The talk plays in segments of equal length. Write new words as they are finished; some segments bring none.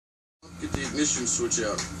Get the ignition switch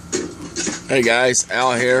out. Hey guys,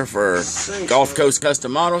 Al here for Gulf Coast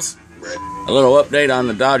Custom Models. A little update on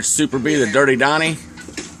the Dodge Super Bee, the Dirty Donnie.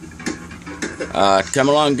 Come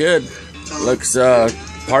along good. Looks,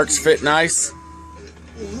 parts fit nice.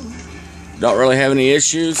 Don't really have any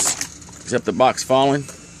issues, except the box falling.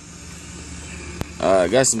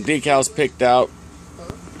 Got some decals picked out.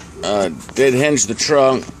 Did hinge the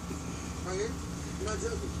trunk.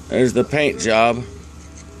 There's the paint job.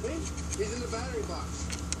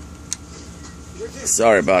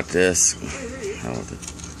 Sorry about this.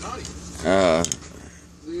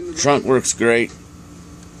 Trunk works great.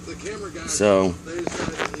 So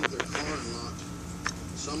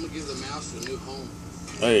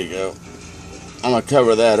there you go. I'm gonna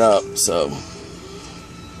cover that up. So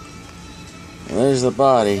there's the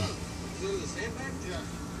body.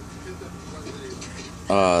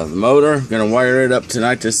 The motor, gonna wire it up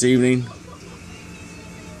tonight this evening.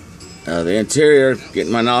 The interior,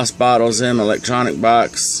 getting my NOS bottles in, my electronic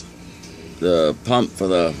box, the pump for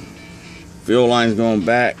the fuel lines going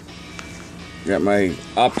back. Got my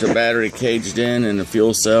Opta battery caged in and the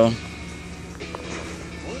fuel cell.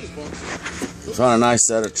 Found a nice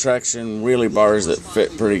set of traction wheelie bars that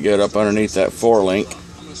fit pretty good up underneath that 4-link.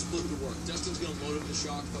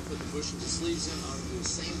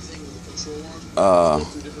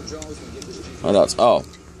 What else? Oh,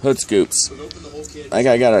 hood scoops. I think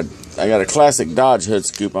I got a classic Dodge hood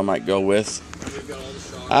scoop I might go with.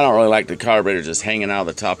 I don't really like the carburetor just hanging out of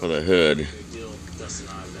the top of the hood.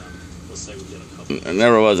 I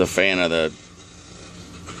never was a fan of the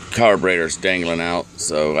carburetors dangling out,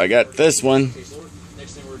 so I got this one.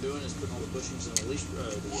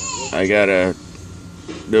 I gotta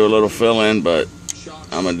do a little fill in, but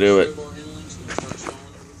I'm gonna do it.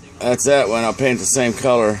 That's that one. I'll paint the same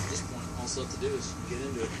color.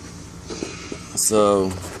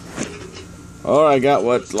 So, oh, I got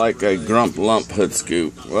what's like a grump lump hood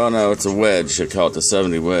scoop. Well, no, it's a wedge. I call it the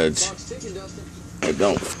 70 wedge. I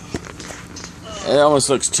don't. It almost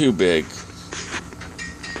looks too big.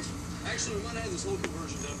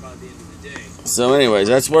 So, anyways,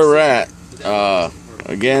 that's where we're at.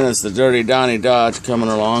 Again, it's the Dirty Donnie Dodge coming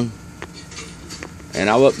along. And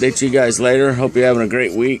I'll update you guys later. Hope you're having a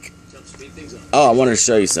great week. Oh, I wanted to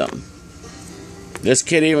show you something. This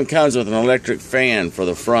kit even comes with an electric fan for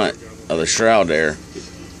the front of the shroud there.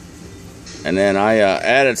 And then I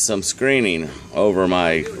added some screening over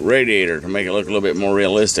my radiator to make it look a little bit more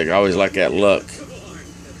realistic. I always like that look.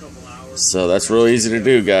 So that's real easy to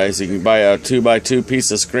do, guys. You can buy a 2x2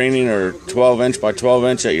 piece of screening or 12-inch by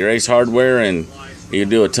 12-inch at your Ace Hardware, and you can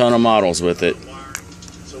do a ton of models with it.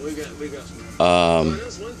 Other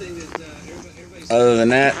than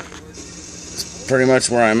that, it's pretty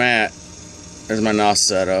much where I'm at. There's my NOS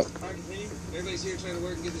setup.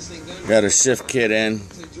 Got a shift kit in,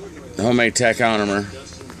 homemade tachometer,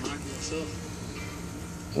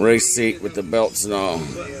 race seat with the belts and all.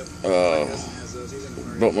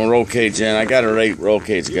 Put my roll cage in. I got a roll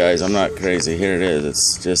cage, guys. I'm not crazy. Here it is.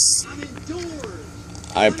 It's just,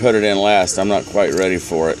 I put it in last. I'm not quite ready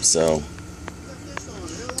for it, so.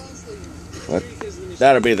 But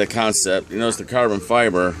that'll be the concept. You notice the carbon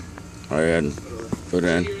fiber I had put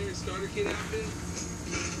in.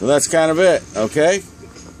 So that's kind of it, okay?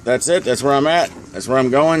 That's it. That's where I'm at. That's where I'm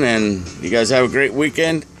going, and you guys have a great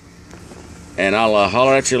weekend, and I'll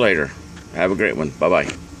holler at you later. Have a great one. Bye-bye.